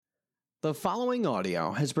The following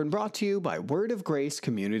audio has been brought to you by Word of Grace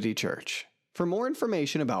Community Church. For more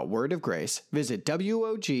information about Word of Grace, visit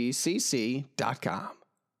WOGCC.com.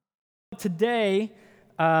 Today,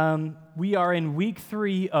 we are in week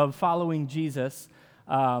 3 of following Jesus.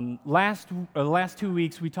 Last 2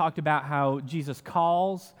 weeks, we talked about how Jesus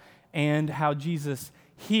calls and how Jesus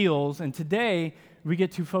heals. And today, we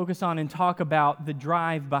get to focus on and talk about the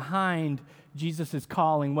drive behind Jesus'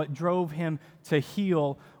 calling, what drove him to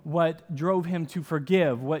heal, what drove him to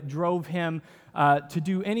forgive, what drove him to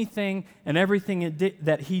do anything and everything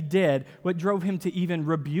that he did, what drove him to even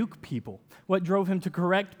rebuke people, what drove him to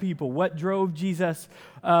correct people, what drove Jesus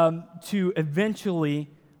to eventually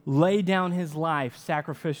lay down his life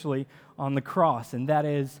sacrificially on the cross, and that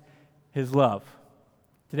is his love.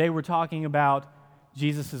 Today we're talking about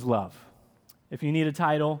Jesus' love. If you need a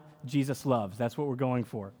title, Jesus Loves. That's what we're going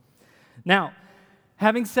for. Now,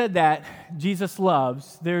 having said that, Jesus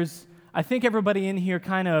loves, I think everybody in here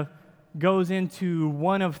kind of goes into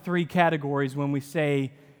one of 3 categories when we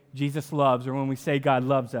say Jesus loves or when we say God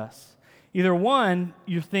loves us. Either one,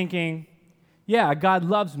 you're thinking, yeah, God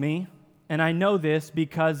loves me, and I know this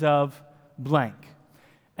because of blank.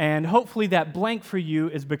 And hopefully that blank for you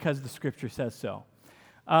is because the Scripture says so.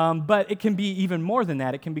 But it can be even more than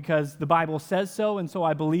that. It can be because the Bible says so, and so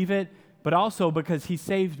I believe it, but also because he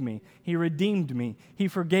saved me, he redeemed me, he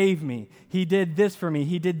forgave me, he did this for me,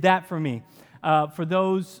 he did that for me. For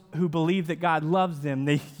those who believe that God loves them,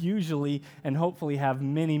 they usually and hopefully have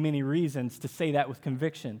many, many reasons to say that with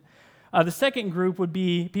conviction. The second group would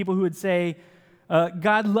be people who would say,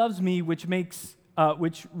 God loves me, which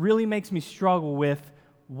really makes me struggle with,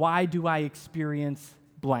 why do I experience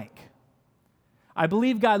blank? I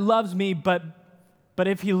believe God loves me, but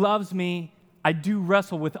if he loves me, I do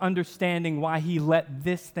wrestle with understanding why he let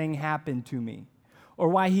this thing happen to me, or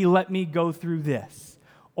why he let me go through this,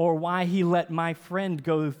 or why he let my friend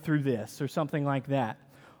go through this, or something like that.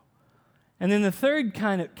 And then the third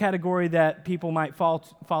kind of category that people might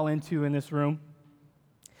fall into in this room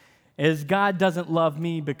is God doesn't love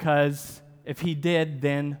me because if he did,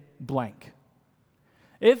 then blank.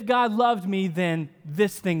 If God loved me, then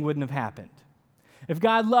this thing wouldn't have happened. If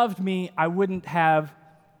God loved me, I wouldn't have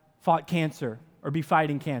fought cancer or be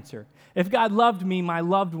fighting cancer. If God loved me, my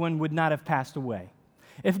loved one would not have passed away.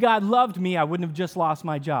 If God loved me, I wouldn't have just lost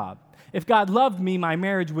my job. If God loved me, my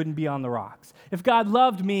marriage wouldn't be on the rocks. If God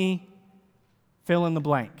loved me, fill in the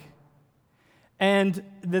blank. And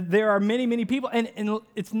there are many, many people, and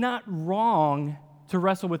it's not wrong to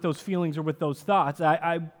wrestle with those feelings or with those thoughts.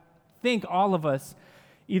 I think all of us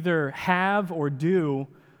either have or do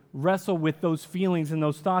wrestle with those feelings and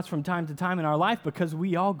those thoughts from time to time in our life because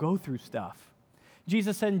we all go through stuff.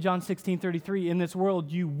 Jesus said in John 16:33, in this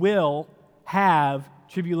world you will have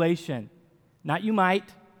tribulation. Not you might,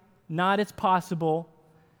 not it's possible.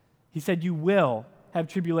 He said you will have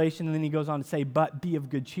tribulation, and then he goes on to say, but be of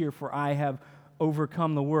good cheer, for I have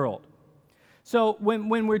overcome the world. So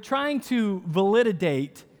when we're trying to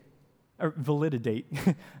validate, there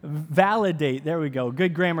we go,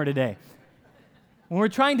 good grammar today. When we're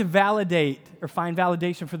trying to validate or find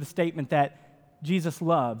validation for the statement that Jesus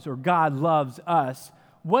loves or God loves us,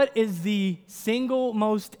 what is the single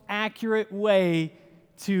most accurate way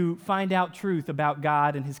to find out truth about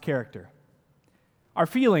God and his character? Our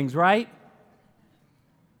feelings, right?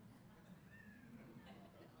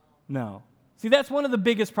 No. See, that's one of the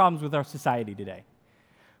biggest problems with our society today.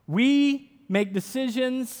 We make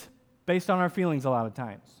decisions based on our feelings a lot of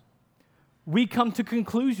times. We come to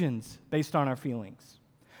conclusions based on our feelings.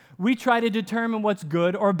 We try to determine what's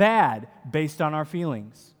good or bad based on our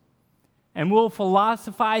feelings. And we'll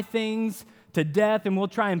philosophize things to death, and we'll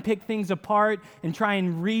try and pick things apart and try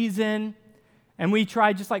and reason. And we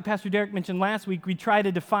try, just like Pastor Derek mentioned last week, we try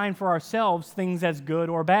to define for ourselves things as good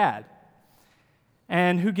or bad.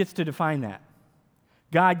 And who gets to define that?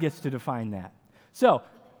 God gets to define that. So,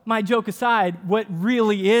 my joke aside, what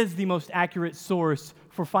really is the most accurate source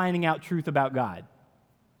for finding out truth about God?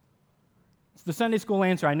 It's the Sunday school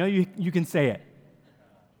answer. I know you can say it.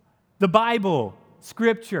 The Bible,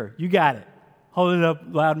 Scripture, you got it. Hold it up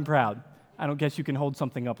loud and proud. I don't guess you can hold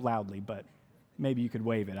something up loudly, but maybe you could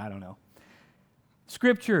wave it. I don't know.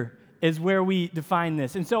 Scripture is where we define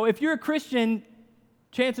this. And so if you're a Christian,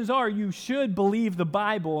 chances are you should believe the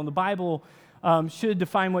Bible, and the Bible should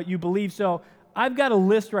define what you believe. So I've got a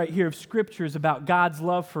list right here of scriptures about God's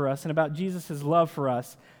love for us and about Jesus' love for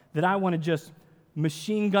us that I want to just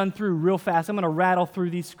machine gun through real fast. I'm going to rattle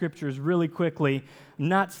through these scriptures really quickly. I'm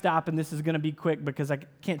not stopping. This is going to be quick because I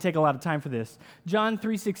can't take a lot of time for this. John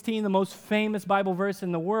 3:16, the most famous Bible verse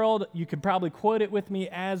in the world. You could probably quote it with me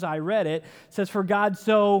as I read it. It says, "For God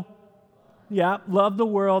so loved the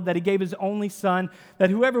world, that he gave his only Son, that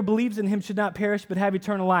whoever believes in him should not perish but have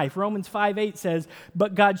eternal life. Romans 5:8 says,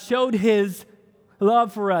 but God showed his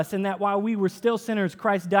love for us, and that while we were still sinners,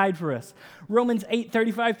 Christ died for us. Romans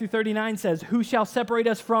 8:35 through 39 says, who shall separate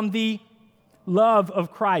us from the love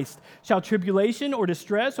of Christ? Shall tribulation or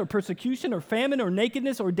distress or persecution or famine or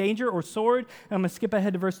nakedness or danger or sword? And I'm going to skip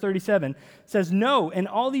ahead to verse 37. It says, no, in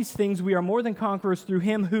all these things we are more than conquerors through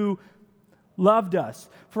him who loved us.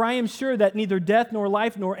 For I am sure that neither death nor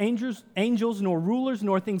life nor angels nor rulers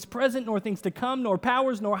nor things present nor things to come nor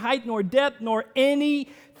powers nor height nor depth nor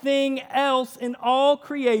anything else in all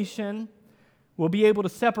creation will be able to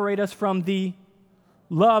separate us from the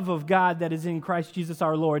love of God that is in Christ Jesus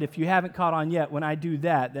our Lord. If you haven't caught on yet, when I do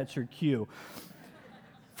that, that's your cue.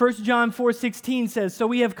 1 John 4:16 says, so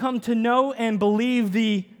we have come to know and believe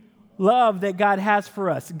the love that God has for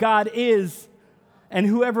us. God is, and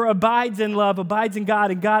whoever abides in love abides in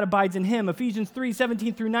God, and God abides in him. Ephesians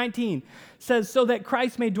 3:17 through 19 says, so that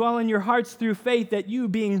Christ may dwell in your hearts through faith, that you,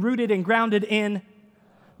 being rooted and grounded in,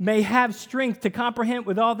 may have strength to comprehend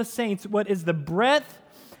with all the saints what is the breadth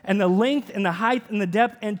and the length and the height and the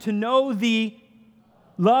depth, and to know the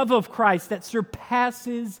love of Christ that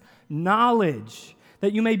surpasses knowledge,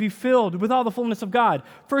 that you may be filled with all the fullness of God.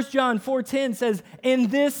 1 John 4:10 says, in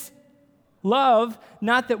this love,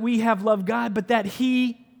 not that we have loved God, but that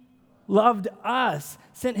he loved us,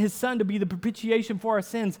 sent his Son to be the propitiation for our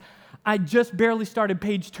sins. I just barely started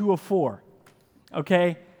page 204,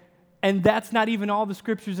 okay? And that's not even all the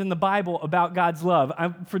scriptures in the Bible about God's love.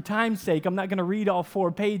 For time's sake, I'm not going to read all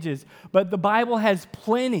 4 pages, but the Bible has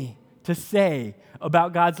plenty to say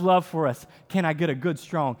about God's love for us. Can I get a good,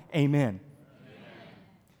 strong amen?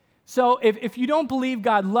 So if you don't believe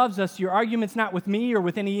God loves us, your argument's not with me or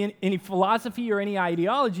with any philosophy or any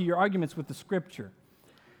ideology. Your argument's with the Scripture.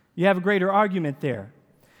 You have a greater argument there.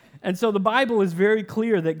 And so the Bible is very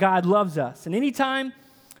clear that God loves us. And anytime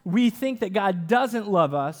we think that God doesn't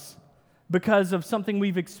love us because of something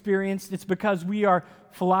we've experienced, it's because we are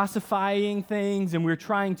philosophizing things and we're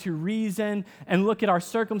trying to reason and look at our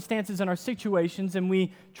circumstances and our situations, and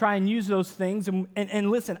we try and use those things.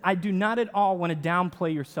 And listen, I do not at all want to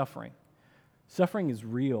downplay your suffering. Suffering is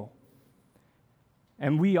real.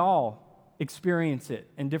 And we all experience it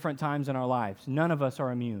in different times in our lives. None of us are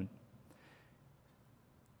immune.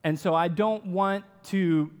 And so I don't want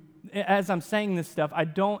to, as I'm saying this stuff, I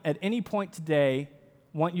don't at any point today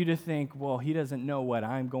want you to think, well, he doesn't know what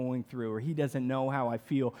I'm going through, or he doesn't know how I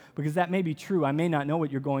feel, because that may be true. I may not know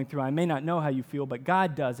what you're going through. I may not know how you feel, but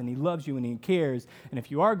God does, and he loves you, and he cares. And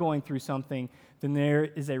if you are going through something, then there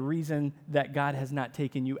is a reason that God has not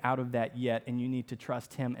taken you out of that yet, and you need to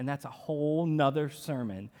trust him. And that's a whole nother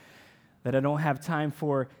sermon that I don't have time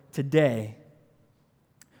for today.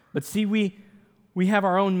 But see, we have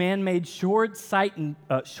our own man-made short-sighted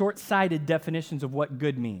definitions of what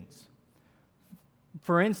good means.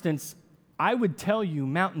 For instance, I would tell you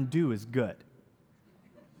Mountain Dew is good.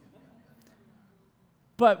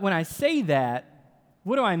 But when I say that,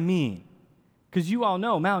 what do I mean? Because you all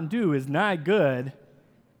know Mountain Dew is not good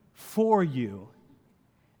for you.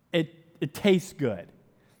 It tastes good.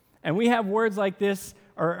 And we have words like this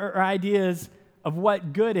or ideas of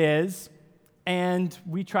what good is, and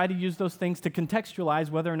we try to use those things to contextualize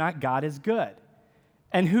whether or not God is good.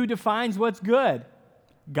 And who defines what's good?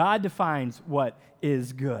 God defines what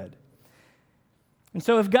is good. And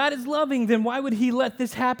so if God is loving, then why would he let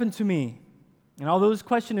this happen to me? And although this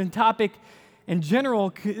question and topic in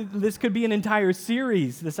general, this could be an entire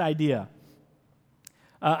series, this idea.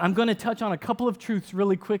 I'm going to touch on a couple of truths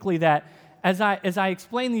really quickly that as I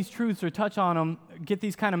explain these truths or touch on them, get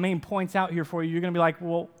these kind of main points out here for you, you're going to be like,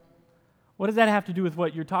 well, what does that have to do with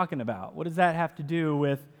what you're talking about? What does that have to do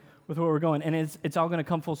with where we're going? And it's all going to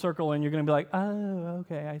come full circle, and you're going to be like, oh,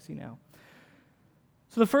 okay, I see now.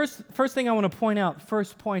 So the first thing I want to point out,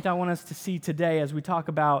 first point I want us to see today as we talk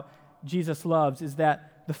about Jesus loves, is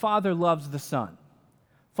that the Father loves the Son.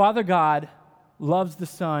 Father God loves the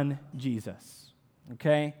Son, Jesus.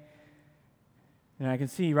 Okay? And I can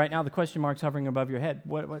see right now the question mark's hovering above your head.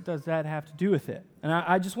 What does that have to do with it? And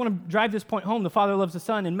I just want to drive this point home. The Father loves the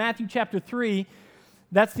Son. In Matthew chapter 3,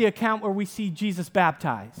 that's the account where we see Jesus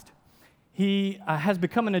baptized. He has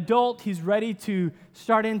become an adult. He's ready to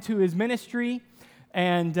start into his ministry.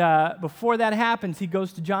 And before that happens, he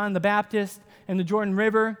goes to John the Baptist in the Jordan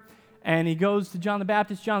River, and he goes to John the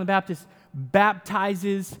Baptist. John the Baptist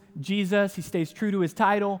baptizes Jesus. He stays true to his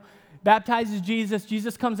title, baptizes Jesus.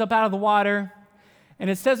 Jesus comes up out of the water, and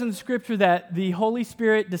it says in the scripture that the Holy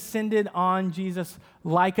Spirit descended on Jesus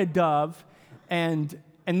like a dove, and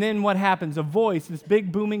then what happens? A voice, this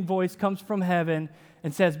big booming voice comes from heaven,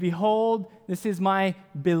 and says, "Behold, this is my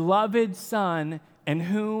beloved Son, in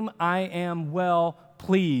whom I am well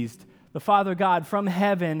pleased." The Father God from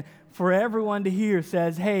heaven, for everyone to hear,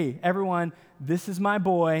 says, "Hey, everyone, this is my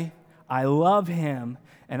boy. I love him,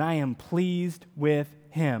 and I am pleased with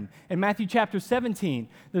him." In Matthew chapter 17,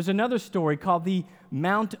 there's another story called the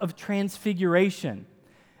Mount of Transfiguration.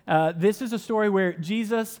 This is a story where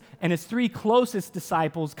Jesus and his three closest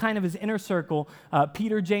disciples, kind of his inner circle,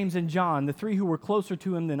 Peter, James, and John, the three who were closer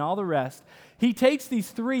to him than all the rest, he takes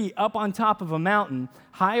these three up on top of a mountain,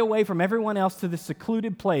 high away from everyone else to this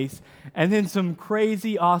secluded place, and then some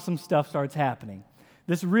crazy, awesome stuff starts happening.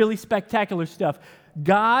 This really spectacular stuff.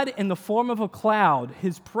 God, in the form of a cloud,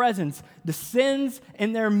 his presence descends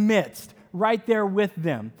in their midst, right there with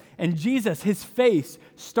them. And Jesus, his face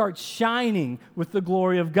starts shining with the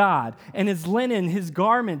glory of God. And his linen, his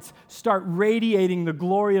garments start radiating the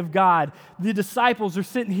glory of God. The disciples are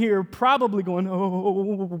sitting here probably going, "Oh,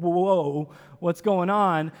 whoa, what's going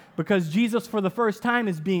on?" Because Jesus, for the first time,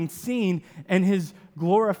 is being seen in his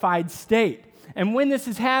glorified state. And when this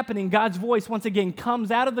is happening, God's voice once again comes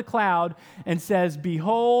out of the cloud and says,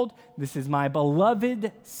 "Behold, this is my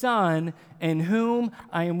beloved Son, in whom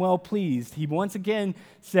I am well pleased." He once again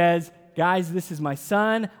says, "Guys, this is my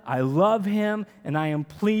Son. I love him, and I am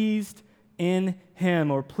pleased in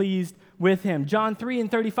him," or pleased with him. John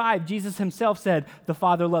 3:35, Jesus himself said, "The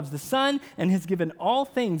Father loves the Son and has given all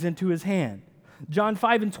things into his hand." John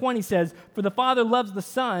 5:20 says, "For the Father loves the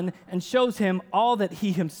Son and shows him all that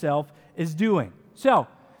he himself is doing." So,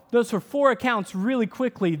 those are four accounts really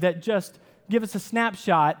quickly that just give us a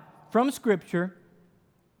snapshot from Scripture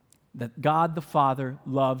that God the Father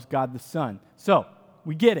loves God the Son. So,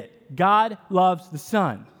 we get it. God loves the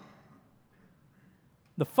Son.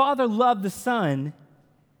 The Father loved the Son,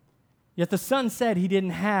 yet the Son said he didn't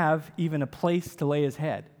have even a place to lay his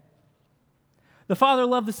head. The Father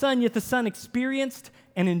loved the Son, yet the Son experienced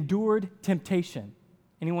and endured temptation.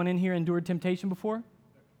 Anyone in here endured temptation before?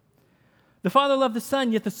 The Father loved the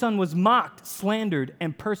Son, yet the Son was mocked, slandered,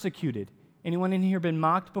 and persecuted. Anyone in here been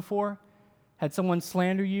mocked before? Had someone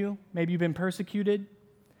slander you? Maybe you've been persecuted?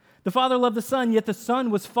 The Father loved the Son, yet the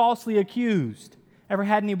Son was falsely accused. Ever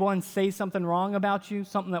had anyone say something wrong about you,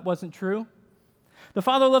 something that wasn't true? The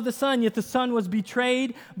Father loved the Son, yet the Son was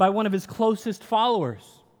betrayed by one of his closest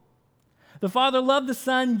followers. The Father loved the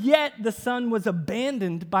Son, yet the Son was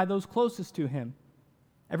abandoned by those closest to him.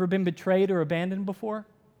 Ever been betrayed or abandoned before?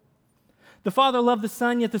 The Father loved the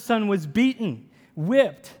Son, yet the Son was beaten,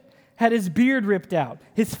 whipped, had his beard ripped out,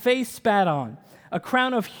 his face spat on, a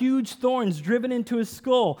crown of huge thorns driven into his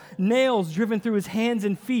skull, nails driven through his hands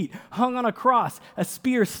and feet, hung on a cross, a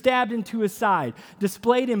spear stabbed into his side,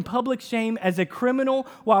 displayed in public shame as a criminal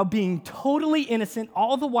while being totally innocent,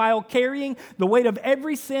 all the while carrying the weight of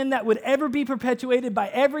every sin that would ever be perpetuated by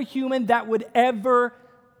every human that would ever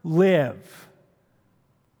live.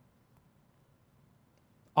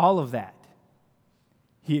 All of that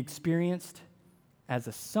he experienced as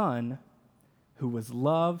a son who was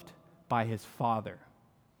loved by his Father.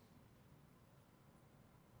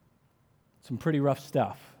 Some pretty rough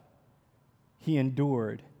stuff. He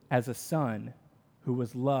endured as a son who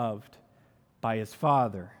was loved by his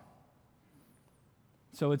Father.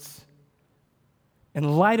 So it's,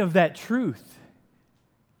 in light of that truth,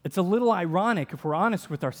 it's a little ironic, if we're honest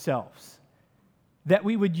with ourselves, that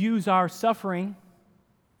we would use our suffering,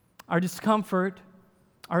 our discomfort,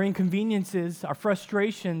 our inconveniences, our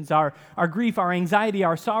frustrations, our grief, our anxiety,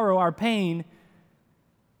 our sorrow, our pain,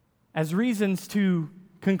 as reasons to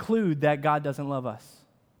conclude that God doesn't love us.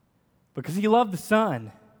 Because he loved the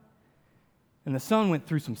Son, and the Son went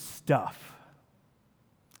through some stuff.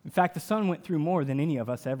 In fact, the Son went through more than any of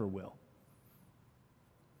us ever will.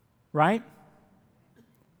 Right?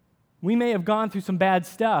 We may have gone through some bad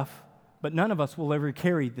stuff, but none of us will ever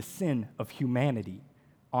carry the sin of humanity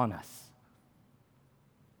on us.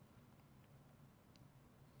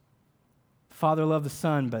 The Father loved the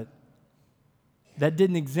Son, but that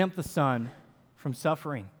didn't exempt the Son from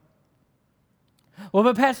suffering. Well,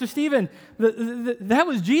 but Pastor Stephen, that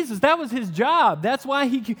was Jesus. That was his job. That's why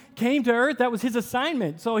he came to earth. That was his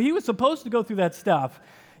assignment. So he was supposed to go through that stuff.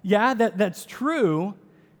 Yeah, that's true.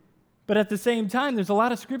 But at the same time, there's a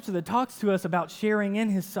lot of scripture that talks to us about sharing in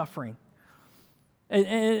his suffering.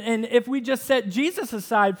 And if we just set Jesus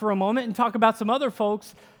aside for a moment and talk about some other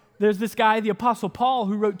folks, there's this guy, the Apostle Paul,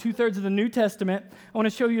 who wrote 2/3 of the New Testament. I want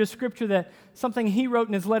to show you a scripture something he wrote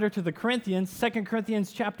in his letter to the Corinthians, 2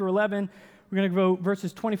 Corinthians chapter 11. We're going to go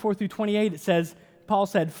verses 24 through 28. It says, Paul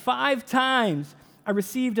said, 5 times I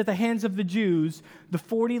received at the hands of the Jews the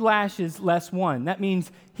 40 lashes less one. That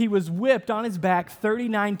means he was whipped on his back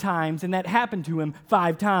 39 times, and that happened to him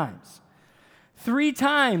 5 times. 3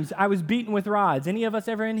 times I was beaten with rods. Any of us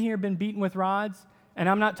ever in here been beaten with rods? And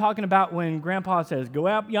I'm not talking about when Grandpa says, go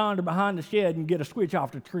out yonder behind the shed and get a switch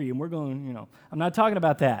off the tree, and we're going, I'm not talking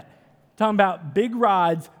about that. I'm talking about big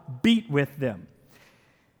rods, beat with them.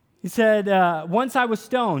 He said, once I was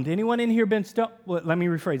stoned. Anyone in here been stoned? Well, let me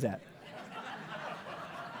rephrase that.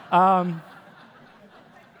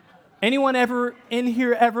 Anyone ever in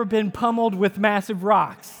here ever been pummeled with massive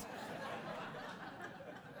rocks?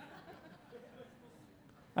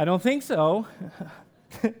 I don't think so.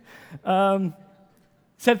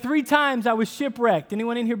 Said 3 times I was shipwrecked.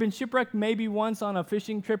 Anyone in here been shipwrecked? Maybe once on a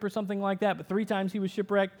fishing trip or something like that, but 3 times he was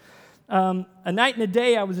shipwrecked. A night and a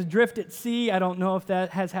day I was adrift at sea. I don't know if that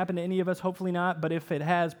has happened to any of us. Hopefully not, but if it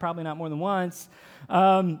has, probably not more than once.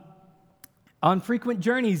 On frequent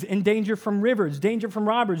journeys, in danger from rivers, danger from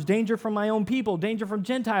robbers, danger from my own people, danger from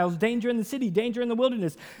Gentiles, danger in the city, danger in the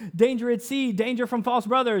wilderness, danger at sea, danger from false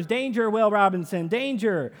brothers, danger, Will Robinson,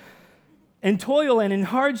 danger. In toil and in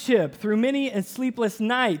hardship, through many a sleepless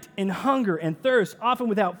night, in hunger and thirst, often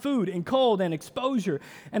without food, in cold and exposure.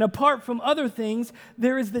 And apart from other things,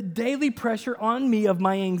 there is the daily pressure on me of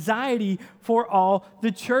my anxiety for all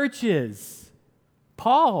the churches.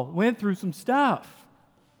 Paul went through some stuff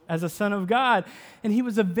as a son of God, and he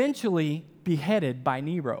was eventually beheaded by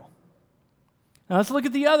Nero. Now let's look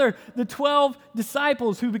at the 12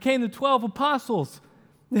 disciples who became the 12 apostles.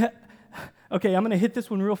 Okay, I'm going to hit this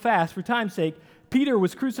one real fast for time's sake. Peter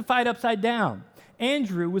was crucified upside down.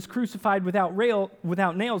 Andrew was crucified without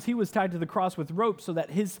nails. He was tied to the cross with ropes so that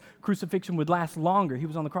his crucifixion would last longer. He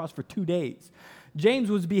was on the cross for 2 days.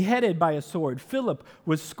 James was beheaded by a sword. Philip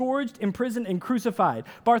was scourged, imprisoned, and crucified.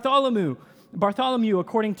 Bartholomew,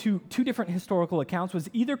 according to 2 different historical accounts, was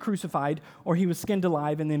either crucified or he was skinned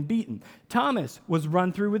alive and then beaten. Thomas was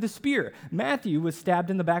run through with a spear. Matthew was stabbed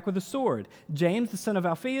in the back with a sword. James, the son of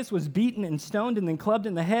Alphaeus, was beaten and stoned and then clubbed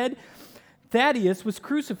in the head. Thaddeus was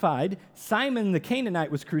crucified. Simon the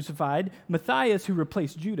Canaanite was crucified. Matthias, who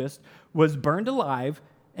replaced Judas, was burned alive.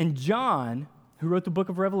 And John, who wrote the book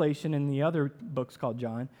of Revelation and the other books called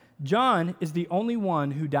John, John is the only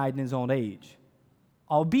one who died in his old age,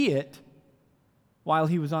 albeit while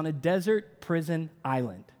he was on a desert prison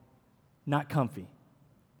island. Not comfy.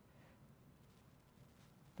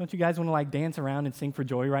 Don't you guys want to dance around and sing for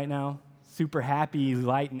joy right now? Super happy,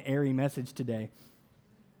 light, and airy message today.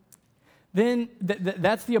 Then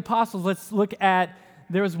that's the apostles. Let's look at,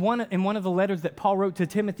 there was one in one of the letters that Paul wrote to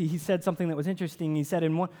Timothy. He said something that was interesting. He said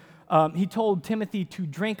he told Timothy to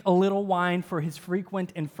drink a little wine for his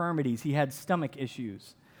frequent infirmities. He had stomach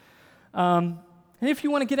issues. And if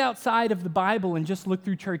you want to get outside of the Bible and just look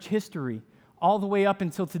through church history, all the way up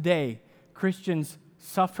until today, Christians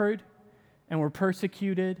suffered and were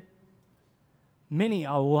persecuted. Many,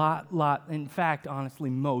 a lot, in fact, honestly,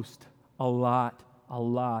 most, a lot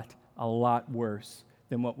worse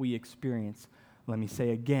than what we experience. Let me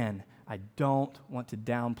say again, I don't want to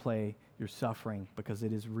downplay your suffering because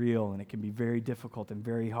it is real and it can be very difficult and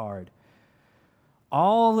very hard.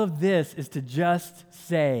 All of this is to just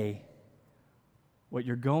say, what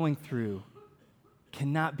you're going through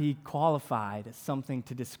cannot be qualified as something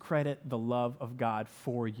to discredit the love of God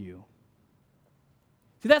for you.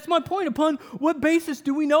 See, that's my point. Upon what basis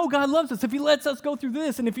do we know God loves us? If he lets us go through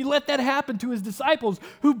this, and if he let that happen to his disciples,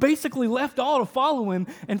 who basically left all to follow him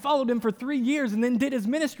and followed him for 3 years and then did his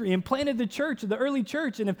ministry and planted the church, the early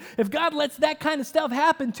church, and if God lets that kind of stuff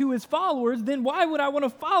happen to his followers, then why would I want to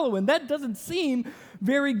follow him? That doesn't seem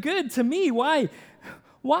very good to me. Why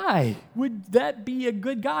would that be a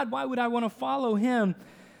good God? Why would I want to follow him?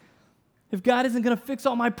 If God isn't going to fix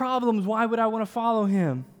all my problems, why would I want to follow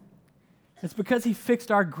him? It's because he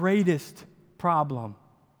fixed our greatest problem.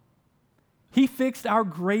 He fixed our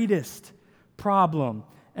greatest problem.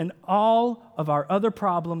 And all of our other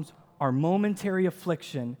problems are momentary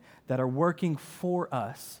affliction that are working for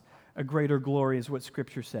us. A greater glory is what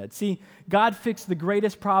Scripture said. See, God fixed the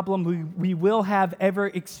greatest problem we will have ever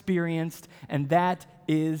experienced, and that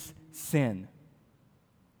is sin.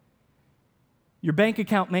 Your bank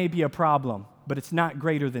account may be a problem, but it's not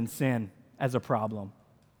greater than sin as a problem.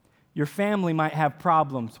 Your family might have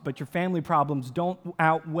problems, but your family problems don't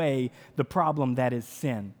outweigh the problem that is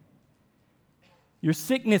sin. Your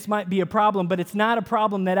sickness might be a problem, but it's not a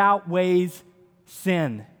problem that outweighs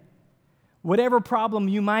sin. Whatever problem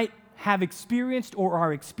you might have experienced or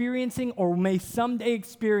are experiencing or may someday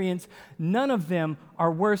experience, none of them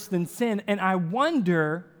are worse than sin. And I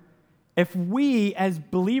wonder if we as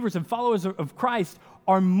believers and followers of Christ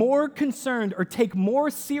are more concerned or take more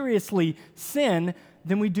seriously sin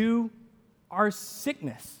than we do our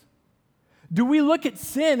sickness? Do we look at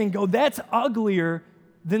sin and go, that's uglier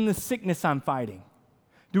than the sickness I'm fighting?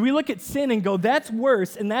 Do we look at sin and go, that's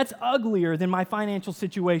worse and that's uglier than my financial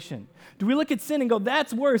situation? Do we look at sin and go,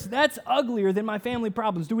 that's worse, that's uglier than my family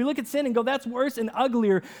problems? Do we look at sin and go, that's worse and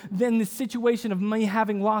uglier than the situation of me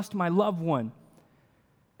having lost my loved one?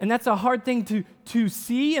 And that's a hard thing to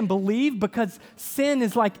see and believe, because sin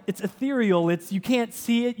is like, it's ethereal. You can't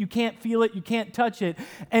see it, you can't feel it, you can't touch it.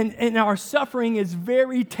 And our suffering is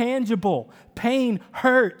very tangible. Pain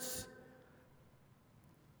hurts.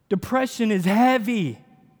 Depression is heavy.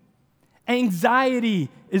 Anxiety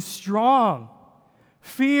is strong.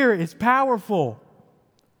 Fear is powerful.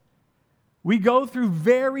 We go through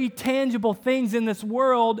very tangible things in this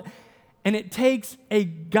world, and it takes a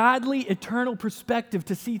godly, eternal perspective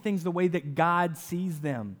to see things the way that God sees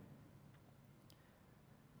them.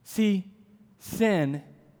 See, sin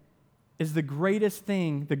is the greatest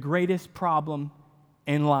thing, the greatest problem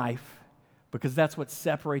in life, because that's what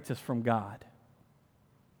separates us from God.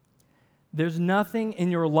 There's nothing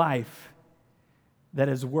in your life that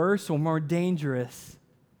is worse or more dangerous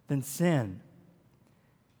than sin.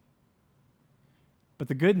 But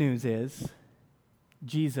the good news is,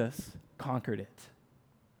 Jesus conquered it.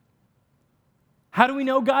 How do we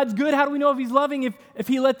know God's good? How do we know if He's loving, if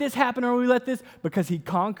He let this happen or we let this? Because He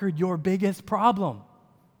conquered your biggest problem.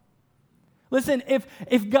 Listen,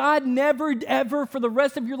 if God never, ever, for the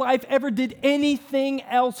rest of your life, ever did anything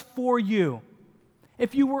else for you,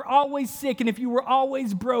 if you were always sick and if you were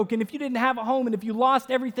always broke and if you didn't have a home and if you lost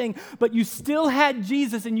everything, but you still had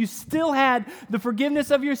Jesus and you still had the forgiveness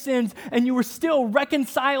of your sins and you were still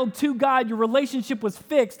reconciled to God, your relationship was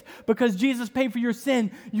fixed because Jesus paid for your sin,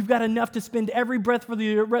 you've got enough to spend every breath for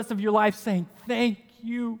the rest of your life saying, thank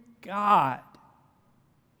you, God.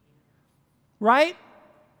 Right?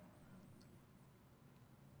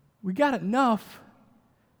 We got enough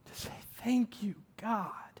to say, thank you,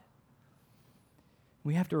 God.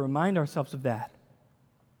 We have to remind ourselves of that.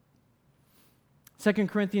 2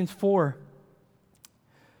 Corinthians 4,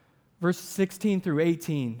 verse 16 through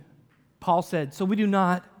 18, Paul said, so we do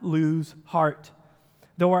not lose heart.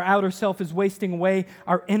 Though our outer self is wasting away,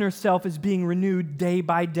 our inner self is being renewed day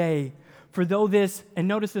by day. For though this, and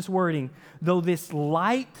notice this wording, though this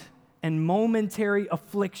light and momentary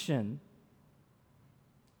affliction,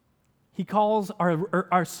 he calls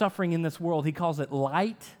our suffering in this world, he calls it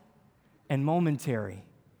light and momentary.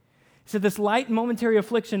 He said this light and momentary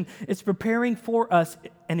affliction is preparing for us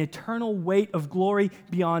an eternal weight of glory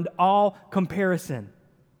beyond all comparison.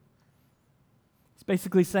 It's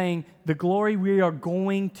basically saying the glory we are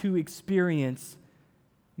going to experience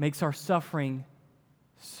makes our suffering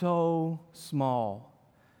so small.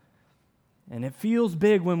 And it feels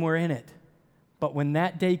big when we're in it. But when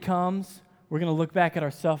that day comes, we're going to look back at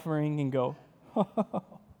our suffering and go, oh,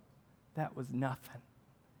 that was nothing.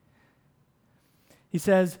 He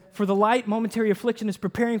says, for the light momentary affliction is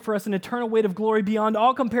preparing for us an eternal weight of glory beyond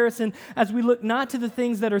all comparison as we look not to the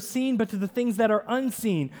things that are seen, but to the things that are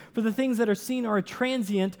unseen. For the things that are seen are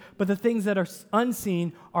transient, but the things that are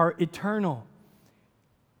unseen are eternal.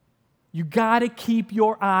 You got to keep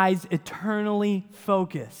your eyes eternally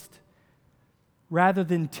focused rather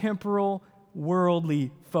than temporal,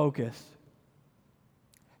 worldly focused.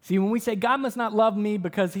 See, when we say, God must not love me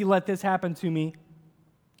because He let this happen to me,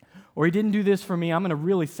 or He didn't do this for me, I'm going to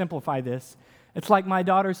really simplify this. It's like my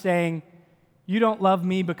daughter saying, you don't love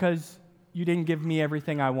me because you didn't give me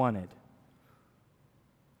everything I wanted.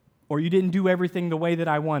 Or you didn't do everything the way that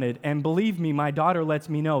I wanted. And believe me, my daughter lets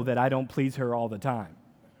me know that I don't please her all the time.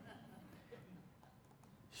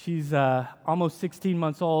 She's almost 16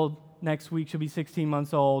 months old. Next week she'll be 16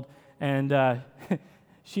 months old. And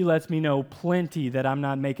she lets me know plenty that I'm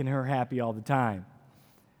not making her happy all the time.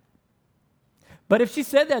 But if she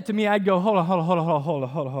said that to me, I'd go, hold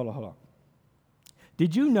on.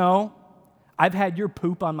 Did you know I've had your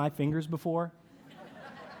poop on my fingers before?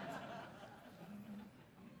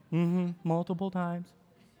 Multiple times.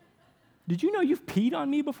 Did you know you've peed on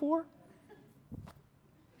me before?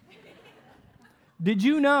 Did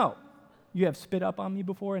you know you have spit up on me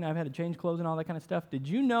before and I've had to change clothes and all that kind of stuff? Did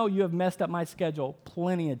you know you have messed up my schedule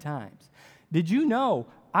plenty of times? Did you know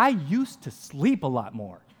I used to sleep a lot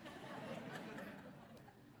more?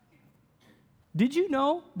 Did you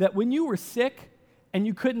know that when you were sick and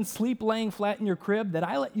you couldn't sleep laying flat in your crib, that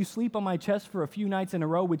I let you sleep on my chest for a few nights in a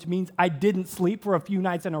row, which means I didn't sleep for a few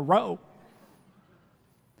nights in a row?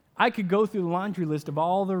 I could go through the laundry list of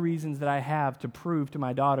all the reasons that I have to prove to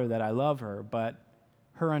my daughter that I love her, but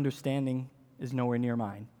her understanding is nowhere near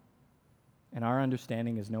mine. And our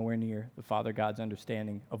understanding is nowhere near the Father God's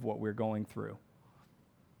understanding of what we're going through.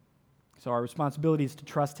 So our responsibility is to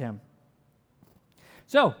trust him.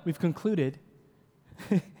 So we've concluded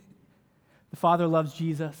the Father loves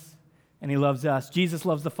Jesus, and he loves us. Jesus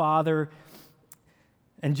loves the Father,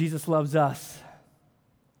 and Jesus loves us.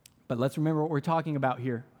 But let's remember what we're talking about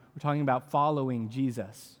here. We're talking about following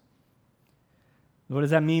Jesus. What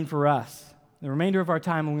does that mean for us? The remainder of our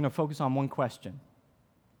time, we're going to focus on one question.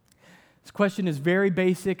 This question is very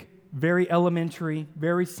basic, very elementary,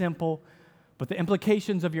 very simple, but the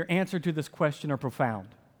implications of your answer to this question are profound.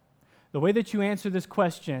 The way that you answer this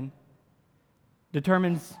question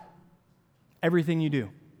determines everything you do.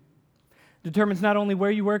 It determines not only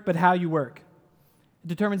where you work, but how you work. It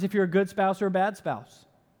determines if you're a good spouse or a bad spouse.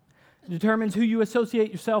 It determines who you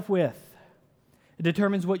associate yourself with. It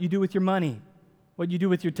determines what you do with your money, what you do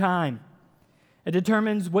with your time. It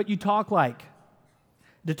determines what you talk like.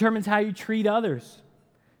 It determines how you treat others.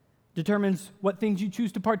 It determines what things you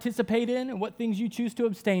choose to participate in and what things you choose to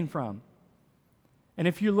abstain from. And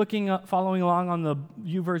if you're following along on the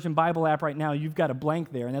YouVersion Bible app right now, you've got a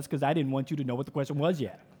blank there, and that's because I didn't want you to know what the question was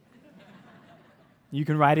yet. You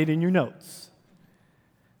can write it in your notes.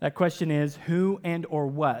 That question is, who and or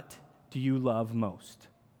what do you love most?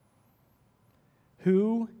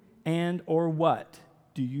 Who and or what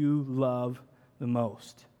do you love the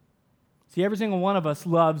most? See, every single one of us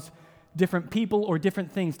loves different people or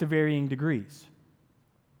different things to varying degrees.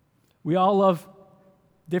 We all love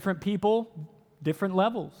different people, different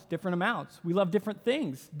levels, different amounts. We love different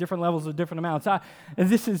things, different levels of different amounts. And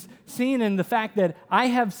this is seen in the fact that I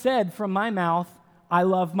have said from my mouth, I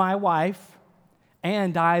love my wife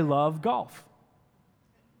and I love golf.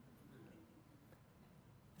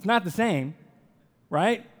 It's not the same,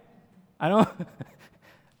 right? I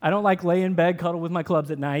don't like lay in bed, cuddle with my clubs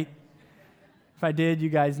at night. If I did, you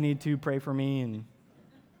guys need to pray for me and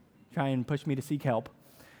try and push me to seek help.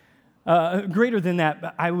 Greater than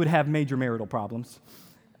that, I would have major marital problems.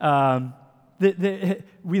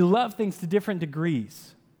 We love things to different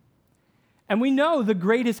degrees. And we know the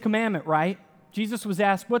greatest commandment, right? Jesus was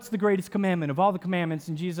asked, what's the greatest commandment of all the commandments?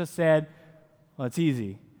 And Jesus said, well, it's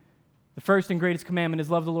easy. The first and greatest commandment is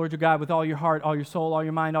love the Lord your God with all your heart, all your soul, all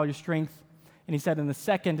your mind, all your strength. And he said, and the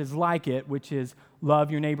second is like it, which is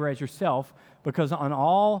love your neighbor as yourself, because on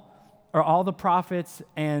all the prophets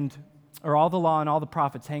or all the law and all the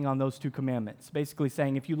prophets hang on those two commandments. Basically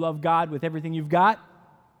saying, if you love God with everything you've got,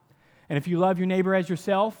 and if you love your neighbor as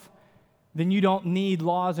yourself, then you don't need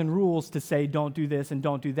laws and rules to say don't do this and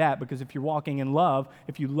don't do that, because if you're walking in love,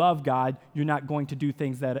 if you love God, you're not going to do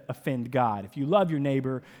things that offend God. If you love your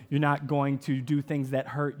neighbor, you're not going to do things that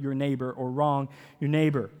hurt your neighbor or wrong your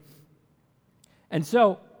neighbor. And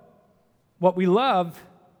so, what we love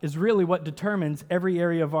is really what determines every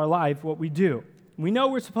area of our life, what we do. We know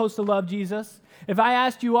we're supposed to love Jesus. If I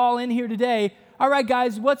asked you all in here today, all right,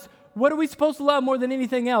 guys, what are we supposed to love more than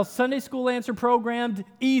anything else? Sunday school answer programmed,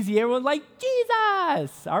 easy. Everyone's like,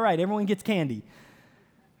 Jesus. All right, everyone gets candy.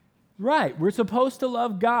 Right, we're supposed to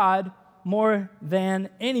love God more than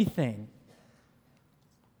anything.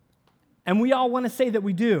 And we all want to say that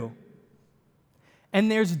we do. And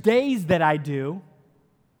there's days that I do.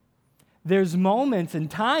 There's moments and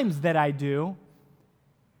times that I do.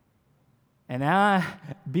 And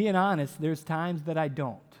being honest, there's times that I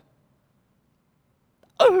don't.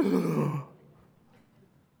 Oh,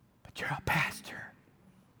 but you're a pastor.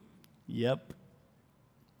 Yep.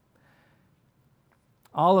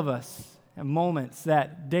 All of us have moments,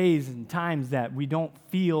 days and times that we don't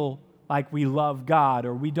feel like we love God,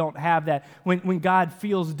 or we don't have that, when God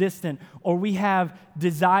feels distant, or we have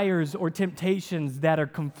desires or temptations that are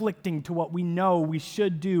conflicting to what we know we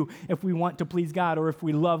should do if we want to please God or if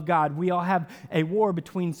we love God. We all have a war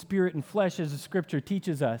between spirit and flesh, as the scripture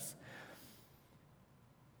teaches us.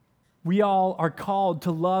 We all are called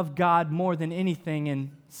to love God more than anything,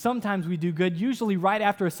 and sometimes we do good. Usually right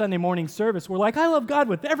after a Sunday morning service, we're like, I love God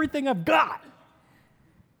with everything I've got.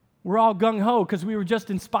 We're all gung-ho because we were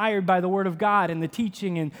just inspired by the Word of God and the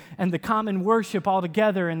teaching and the common worship all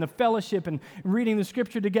together and the fellowship and reading the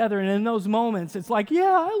Scripture together. And in those moments, it's like,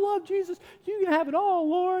 yeah, I love Jesus. You can have it all,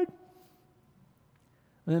 Lord.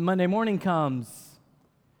 And then Monday morning comes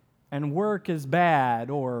and work is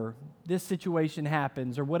bad, or this situation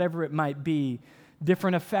happens, or whatever it might be.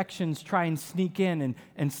 Different affections try and sneak in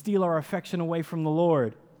and steal our affection away from the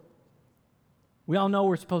Lord. We all know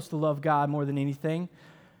we're supposed to love God more than anything.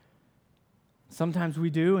 Sometimes we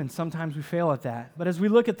do, and sometimes we fail at that. But as we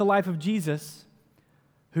look at the life of Jesus,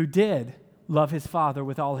 who did love his Father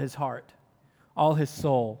with all his heart, all his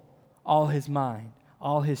soul, all his mind,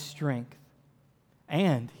 all his strength,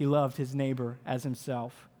 and he loved his neighbor as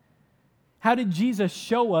himself. How did Jesus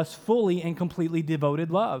show us fully and completely devoted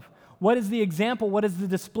love? What is the example? What is the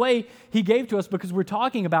display he gave to us? Because we're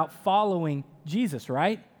talking about following Jesus,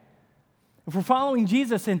 right? If we're following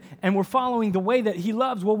Jesus and we're following the way that he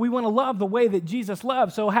loves, well, we want to love the way that Jesus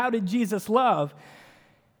loves. So how did Jesus love?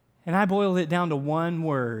 And I boiled it down to one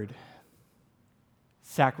word: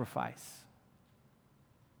 sacrifice.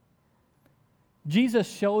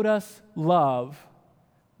 Jesus showed us love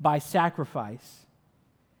by sacrifice.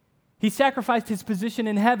 He sacrificed his position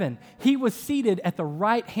in heaven. He was seated at the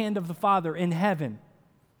right hand of the Father in heaven,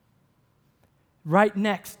 right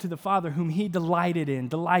next to the Father whom he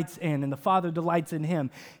delights in, and the Father delights in him.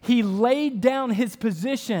 He laid down his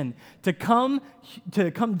position to come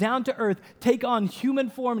down to earth, take on human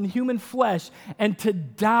form and human flesh, and to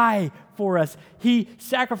die for us. He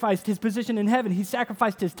sacrificed his position in heaven. He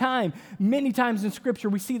sacrificed his time. Many times in Scripture,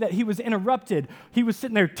 we see that he was interrupted. He was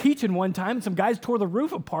sitting there teaching one time, and some guys tore the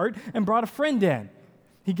roof apart and brought a friend in.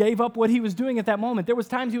 He gave up what he was doing at that moment. There was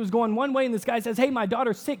times he was going one way, and this guy says, "Hey, my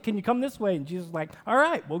daughter's sick. Can you come this way?" And Jesus was like, "All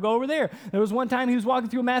right, we'll go over there." There was one time he was walking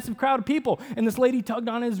through a massive crowd of people, and this lady tugged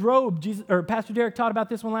on his robe. Pastor Derek taught about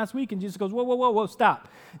this one last week, and Jesus goes, "Whoa, whoa, whoa, whoa, stop."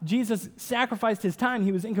 Jesus sacrificed his time.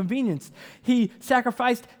 He was inconvenienced. He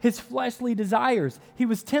sacrificed his fleshly desires. He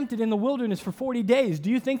was tempted in the wilderness for 40 days.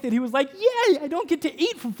 Do you think that he was like, "Yay, I don't get to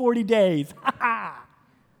eat for 40 days. Ha ha."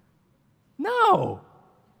 No.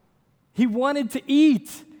 He wanted to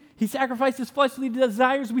eat. He sacrificed his fleshly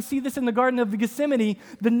desires. We see this in the Garden of Gethsemane.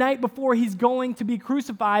 The night before he's going to be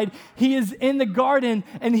crucified, he is in the garden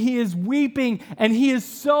and he is weeping, and he is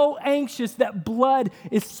so anxious that blood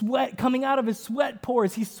is coming out of his sweat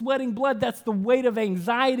pores. He's sweating blood. That's the weight of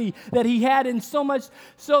anxiety that he had, and so much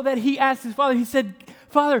so that he asked his Father, he said,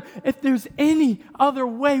 "Father, if there's any other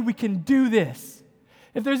way we can do this,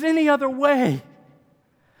 if there's any other way,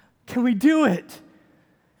 can we do it?"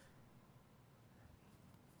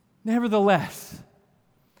 Nevertheless,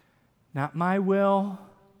 not my will,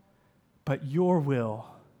 but your will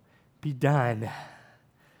be done.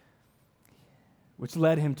 Which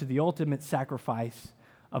led him to the ultimate sacrifice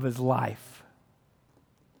of his life.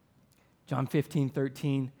 John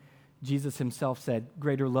 15:13, Jesus himself said,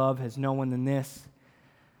 "Greater love has no one than this,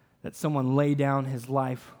 that someone lay down his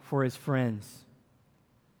life for his friends."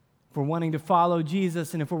 If we're wanting to follow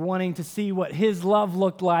Jesus, and if we're wanting to see what his love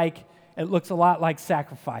looked like, it looks a lot like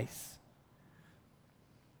sacrifice.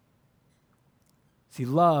 See,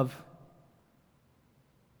 love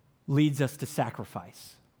leads us to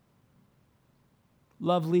sacrifice.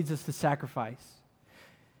 Love leads us to sacrifice.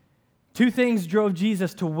 Two things drove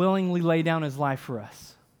Jesus to willingly lay down his life for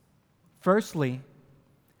us. Firstly,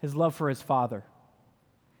 his love for his Father.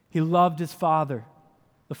 He loved his Father,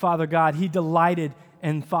 the Father God. He delighted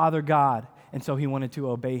in Father God, and so he wanted to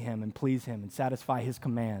obey him and please him and satisfy his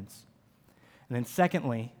commands. And then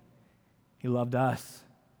secondly, he loved us.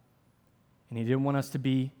 And he didn't want us to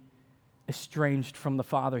be estranged from the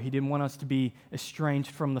Father. He didn't want us to be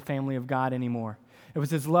estranged from the family of God anymore. It was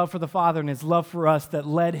his love for the Father and his love for us that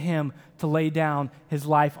led him to lay down his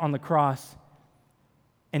life on the cross.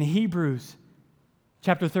 In Hebrews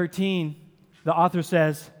chapter 13, the author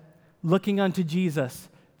says, "Looking unto Jesus,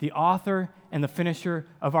 the author and the finisher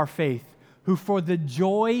of our faith, who for the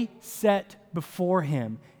joy set before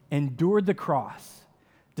him endured the cross,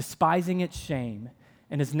 despising its shame,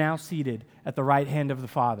 and is now seated at the right hand of the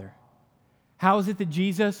Father." How is it that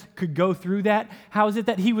Jesus could go through that? How is it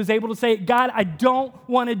that he was able to say, "God, I don't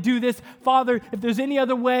want to do this. Father, if there's any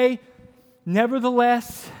other way,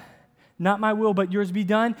 nevertheless, not my will, but yours be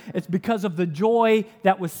done"? It's because of the joy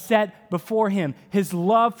that was set before him. His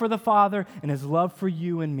love for the Father and his love for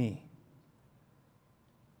you and me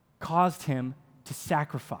caused him to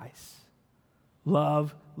sacrifice.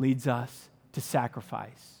 Love leads us to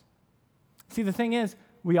sacrifice. See, the thing is,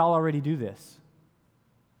 we all already do this.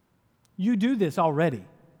 You do this already.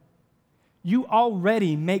 You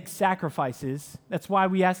already make sacrifices. That's why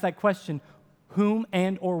we ask that question, whom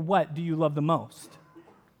and or what do you love the most?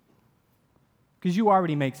 Because you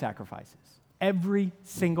already make sacrifices. Every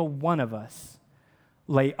single one of us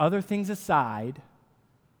lay other things aside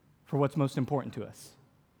for what's most important to us.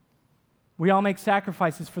 We all make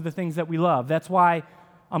sacrifices for the things that we love. That's why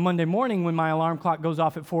on Monday morning when my alarm clock goes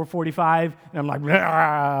off at 4:45 and I'm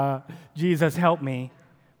like, Jesus, help me.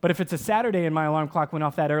 But if it's a Saturday and my alarm clock went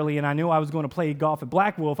off that early and I knew I was going to play golf at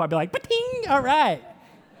Black Wolf, I'd be like, pa-ting, all right.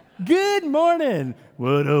 Good morning.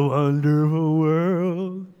 What a wonderful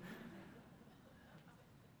world.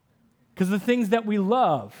 Because the things that we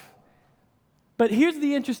love. But here's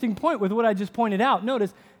the interesting point with what I just pointed out.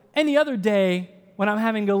 Notice, any other day, when I'm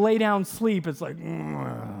having to lay down sleep, it's like,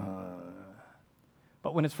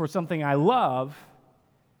 but when it's for something I love,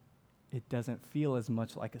 it doesn't feel as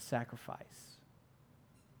much like a sacrifice.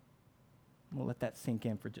 We'll let that sink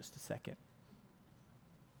in for just a second.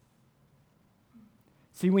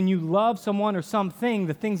 See, when you love someone or something,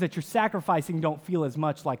 the things that you're sacrificing don't feel as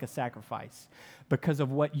much like a sacrifice because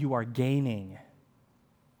of what you are gaining.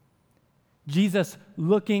 Jesus,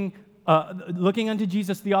 looking unto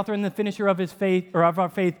Jesus, the author and the finisher of his faith, or of our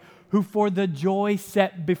faith, who for the joy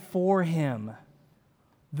set before him,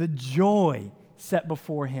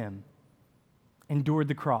 endured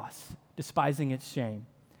the cross, despising its shame,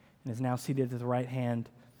 and is now seated at the right hand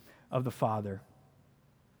of the Father.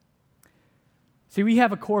 See, we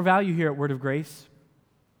have a core value here at Word of Grace.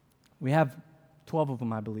 We have 12 of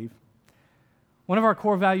them, I believe. One of our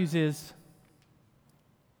core values is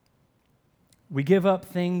we give up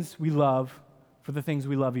things we love for the things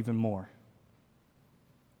we love even more.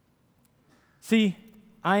 See,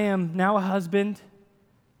 I am now a husband.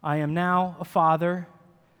 I am now a father.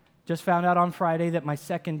 Just found out on Friday that my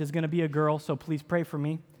second is going to be a girl, so please pray for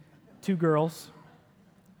me. 2 girls.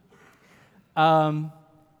 And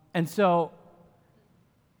so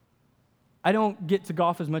I don't get to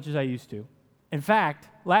golf as much as I used to. In fact,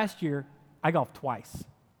 last year, I golfed twice.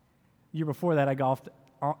 The year before that, I golfed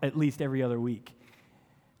at least every other week.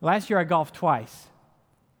 Last year, I golfed twice.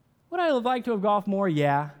 Would I have liked to have golfed more?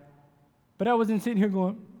 Yeah. But I wasn't sitting here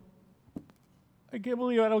going, I can't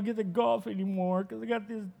believe I don't get to golf anymore because I got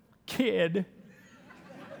this kid.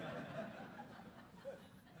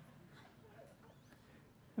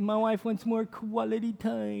 And my wife wants more quality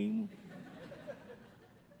time.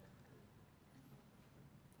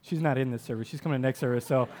 She's not in this service. She's coming to next service,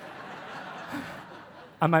 so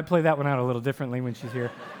I might play that one out a little differently when she's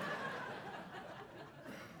here.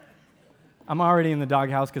 I'm already in the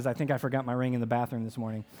doghouse because I think I forgot my ring in the bathroom this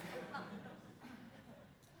morning.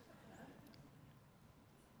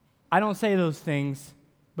 I don't say those things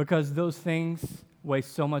because those things weigh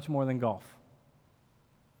so much more than golf.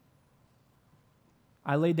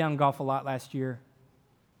 I laid down golf a lot last year,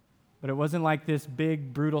 but it wasn't like this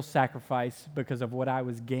big, brutal sacrifice because of what I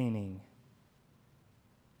was gaining.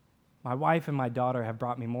 My wife and my daughter have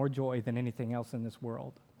brought me more joy than anything else in this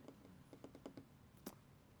world.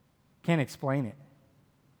 Can't explain it.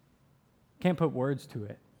 Can't put words to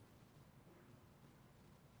it.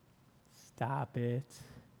 Stop it.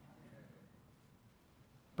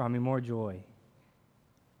 Brought me more joy.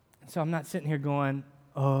 And so I'm not sitting here going,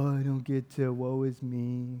 oh, I don't get to, woe is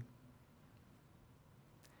me.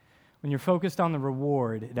 When you're focused on the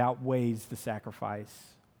reward, it outweighs the sacrifice.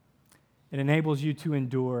 It enables you to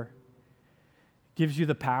endure, gives you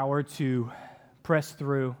the power to press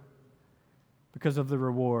through because of the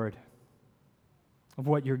reward of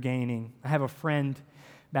what you're gaining. I have a friend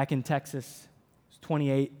back in Texas, he's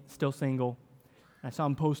 28, still single. I saw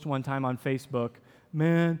him post one time on Facebook,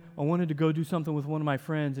 man, I wanted to go do something with one of my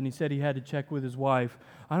friends, and he said he had to check with his wife.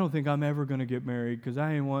 I don't think I'm ever going to get married because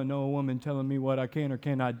I ain't want no woman telling me what I can or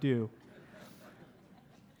cannot do.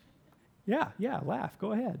 Yeah, laugh.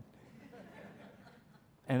 Go ahead.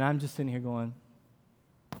 And I'm just sitting here going,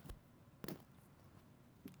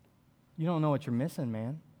 you don't know what you're missing,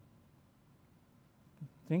 man.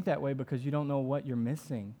 Think that way because you don't know what you're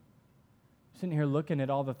missing. Sitting here looking at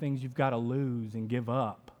all the things you've got to lose and give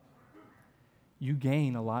up. You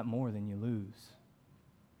gain a lot more than you lose.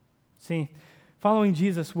 See, following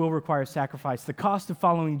Jesus will require sacrifice. The cost of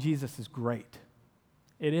following Jesus is great.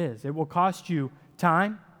 It is. It will cost you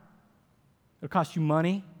time. It'll cost you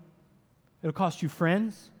money. It'll cost you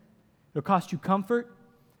friends. It'll cost you comfort.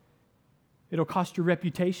 It'll cost your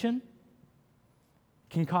reputation. It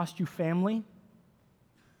can cost you family.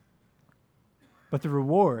 But the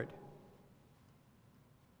reward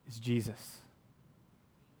is Jesus.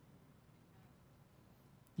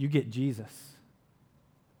 You get Jesus.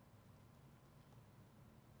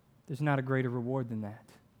 There's not a greater reward than that.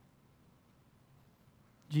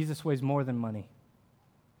 Jesus weighs more than money.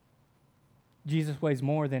 Jesus weighs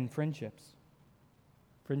more than friendships.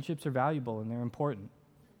 Friendships are valuable and they're important.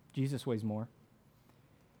 Jesus weighs more.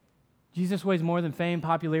 Jesus weighs more than fame,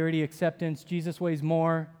 popularity, acceptance. Jesus weighs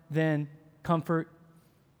more than comfort.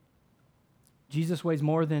 Jesus weighs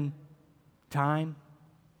more than time.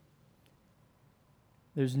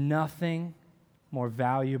 There's nothing more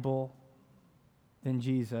valuable than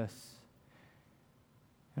Jesus.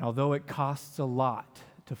 And although it costs a lot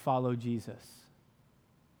to follow Jesus,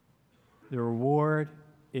 the reward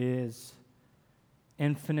is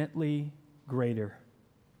infinitely greater.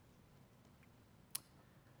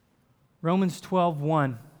 Romans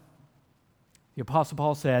 12:1, the Apostle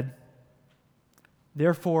Paul said,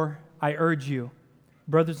 Therefore, I urge you,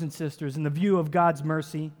 brothers and sisters, in the view of God's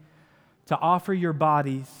mercy, to offer your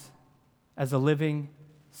bodies as a living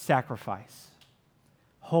sacrifice,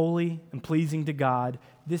 holy and pleasing to God.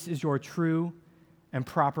 This is your true and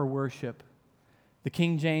proper worship. The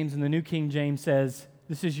King James and the New King James says,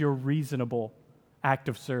 this is your reasonable act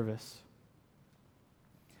of service.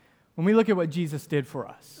 When we look at what Jesus did for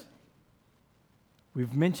us,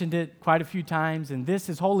 we've mentioned it quite a few times, and this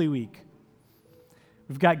is Holy Week.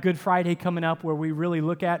 We've got Good Friday coming up where we really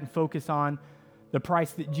look at and focus on the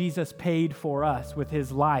price that Jesus paid for us with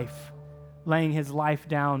his life, laying his life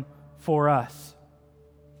down for us.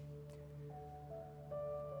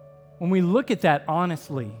 When we look at that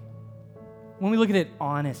honestly, not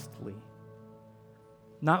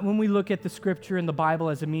when we look at the Scripture and the Bible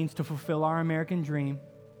as a means to fulfill our American dream,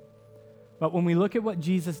 but when we look at what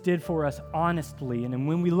Jesus did for us honestly, and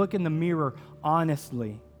when we look in the mirror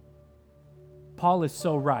honestly, Paul is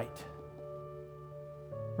so right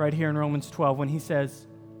here in Romans 12 when he says,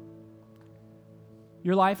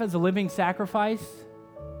 your life as a living sacrifice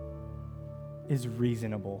is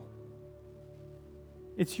reasonable.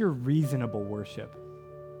 It's your reasonable worship.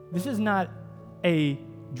 This is not a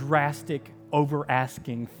drastic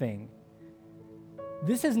over-asking thing.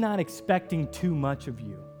 This is not expecting too much of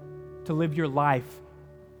you to live your life,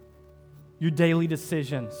 your daily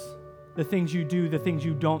decisions, the things you do, the things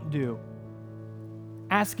you don't do.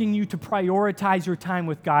 Asking you to prioritize your time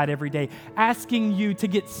with God every day. Asking you to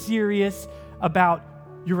get serious about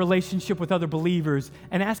your relationship with other believers,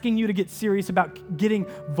 and asking you to get serious about getting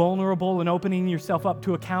vulnerable and opening yourself up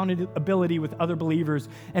to accountability with other believers,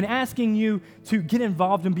 and asking you to get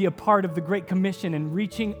involved and be a part of the Great Commission and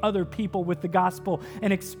reaching other people with the gospel,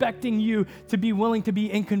 and expecting you to be willing to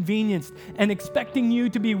be inconvenienced, and expecting you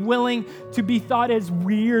to be willing to be thought as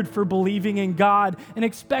weird for believing in God, and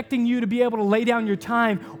expecting you to be able to lay down your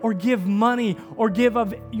time or give money or give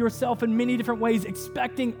of yourself in many different ways,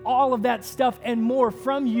 expecting all of that stuff and more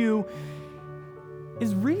from you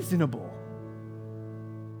is reasonable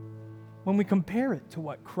when we compare it to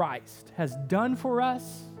what Christ has done for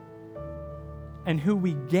us and who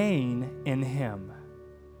we gain in him.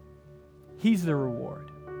 He's the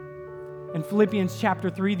reward. In Philippians chapter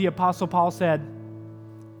 3, the Apostle Paul said,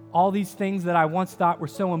 all these things that I once thought were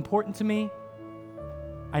so important to me,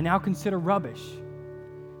 I now consider rubbish.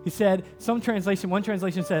 He said, one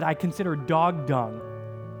translation said, I consider dog dung.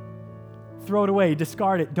 Throw it away,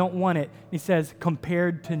 discard it, don't want it. He says,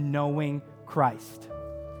 compared to knowing Christ.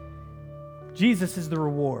 Jesus is the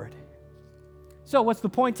reward. So what's the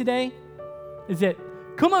point today? Is it,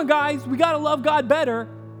 come on guys, we got to love God better.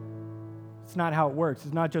 It's not how it works.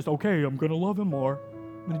 It's not just, okay, I'm going to love him more.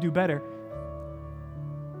 I'm going to do better.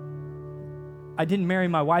 I didn't marry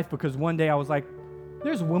my wife because one day I was like,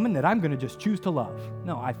 there's a woman that I'm going to just choose to love.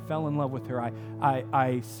 No, I fell in love with her.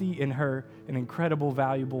 I see in her an incredible,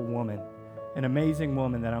 valuable woman. An amazing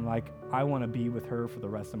woman that I'm like, I want to be with her for the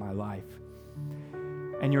rest of my life.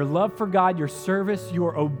 And your love for God, your service,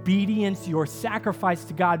 your obedience, your sacrifice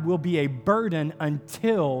to God will be a burden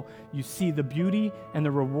until you see the beauty and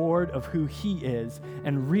the reward of who he is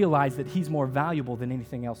and realize that he's more valuable than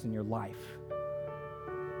anything else in your life.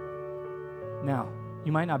 Now,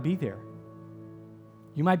 you might not be there.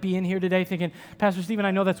 You might be in here today thinking, Pastor Stephen,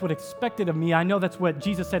 I know that's what's expected of me. I know that's what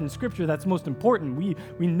Jesus said in Scripture. That's most important. We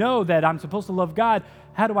know that I'm supposed to love God.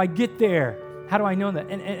 How do I get there? How do I know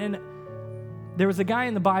that? And there was a guy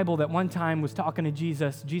in the Bible that one time was talking to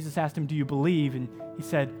Jesus. Jesus asked him, do you believe? And he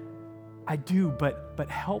said, I do, but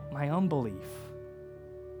help my unbelief.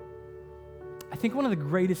 I think one of the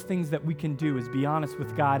greatest things that we can do is be honest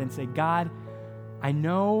with God and say, God,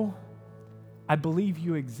 I believe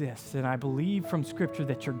you exist, and I believe from Scripture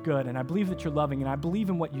that you're good, and I believe that you're loving, and I believe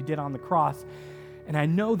in what you did on the cross, and I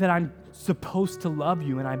know that I'm supposed to love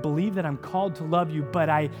you, and I believe that I'm called to love you, but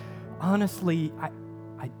I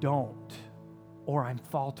don't, or I'm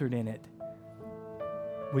faltered in it.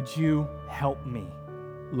 Would you help me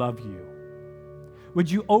love you? Would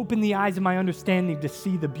you open the eyes of my understanding to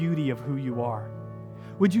see the beauty of who you are?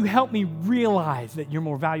 Would you help me realize that you're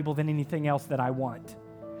more valuable than anything else that I want?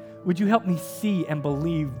 Would you help me see and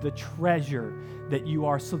believe the treasure that you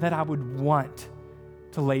are so that I would want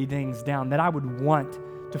to lay things down, that I would want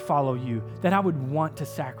to follow you, that I would want to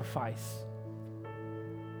sacrifice?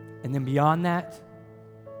 And then beyond that,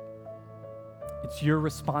 it's your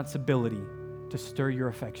responsibility to stir your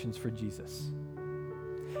affections for Jesus.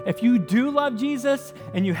 If you do love Jesus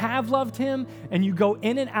and you have loved him and you go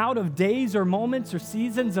in and out of days or moments or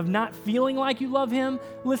seasons of not feeling like you love him,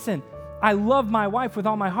 listen, I love my wife with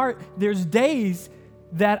all my heart. There's days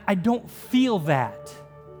that I don't feel that.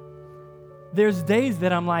 there's days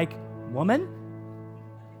that I'm like, woman?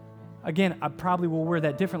 Again, I probably will wear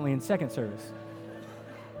that differently in second service.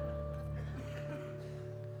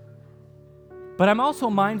 But I'm also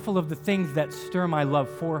mindful of the things that stir my love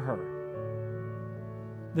for her.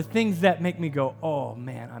 The things that make me go, oh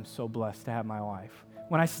man, I'm so blessed to have my wife.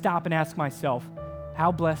 When I stop and ask myself,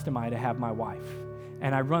 how blessed am I to have my wife?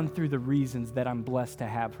 And I run through the reasons that I'm blessed to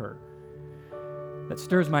have her. That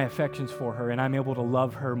stirs my affections for her, and I'm able to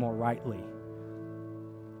love her more rightly.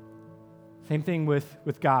 Same thing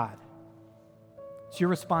with God. It's your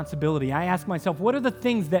responsibility. I ask myself, what are the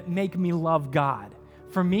things that make me love God?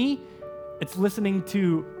 For me, it's listening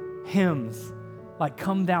to hymns like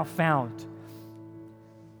Come Thou Fount.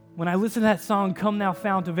 When I listen to that song, Come Thou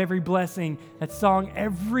Fount of Every Blessing, that song,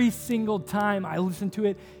 every single time I listen to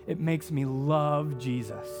it, it makes me love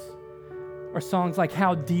Jesus. Or songs like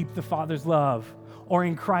How Deep the Father's Love, or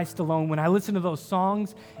In Christ Alone. When I listen to those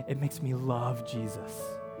songs, it makes me love Jesus.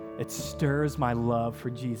 It stirs my love for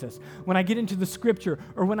Jesus. When I get into the scripture,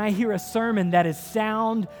 or when I hear a sermon that is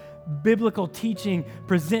sound biblical teaching,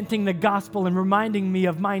 presenting the gospel and reminding me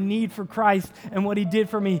of my need for Christ and what he did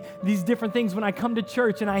for me, these different things, when I come to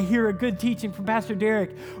church and I hear a good teaching from Pastor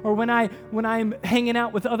Derek, or when I'm hanging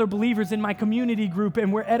out with other believers in my community group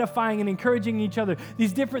and we're edifying and encouraging each other,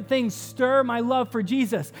 these different things stir my love for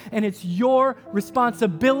Jesus. And it's your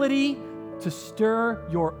responsibility to stir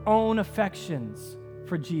your own affections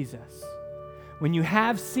for Jesus. When you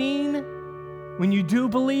have seen, when you do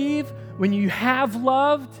believe, when you have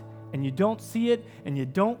loved, and you don't see it and you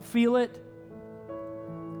don't feel it,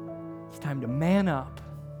 it's time to man up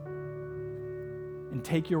and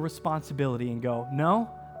take your responsibility and go, no,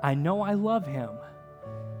 I know I love him.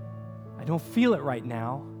 I don't feel it right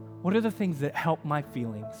now. What are the things that help my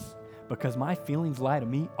feelings? Because my feelings lie to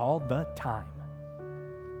me all the time.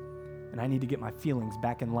 And I need to get my feelings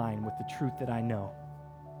back in line with the truth that I know.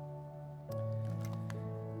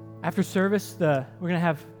 After service, we're going to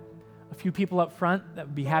have a few people up front that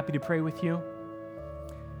would be happy to pray with you.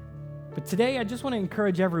 But today, I just want to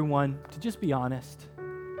encourage everyone to just be honest.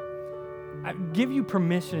 I give you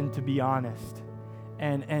permission to be honest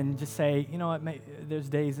and just say, you know what, there's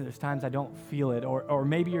days and there's times I don't feel it. Or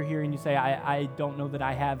maybe you're here and you say, I don't know that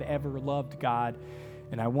I have ever loved God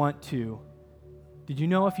and I want to. Did you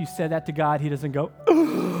know if you said that to God, he doesn't go,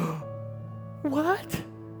 what?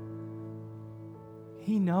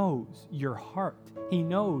 He knows your heart. He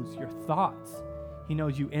knows your thoughts. He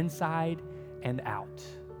knows you inside and out.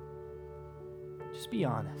 Just be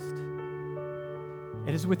honest.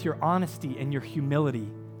 It is with your honesty and your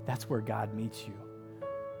humility, that's where God meets you.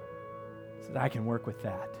 So that I can work with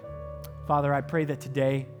that. Father, I pray that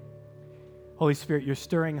today, Holy Spirit, you're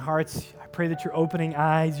stirring hearts. I pray that you're opening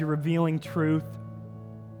eyes, you're revealing truth.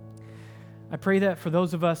 I pray that for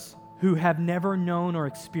those of us who have never known or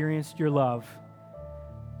experienced your love,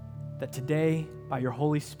 that today, by your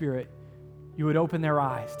Holy Spirit, you would open their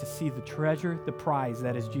eyes to see the treasure, the prize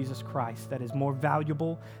that is Jesus Christ, that is more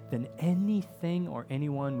valuable than anything or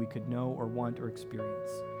anyone we could know or want or experience.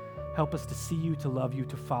 Help us to see you, to love you,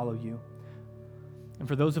 to follow you. And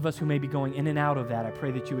for those of us who may be going in and out of that, I pray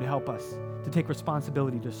that you would help us to take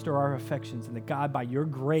responsibility, to stir our affections, and that God, by your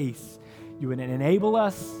grace, you would enable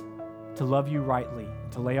us to love you rightly,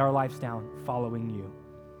 to lay our lives down following you.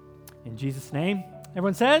 In Jesus' name,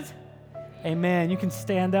 everyone says, amen. You can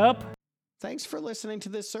stand up. Thanks for listening to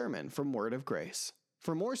this sermon from Word of Grace.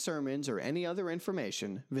 For more sermons or any other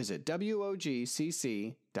information, visit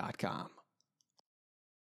WOGCC.com.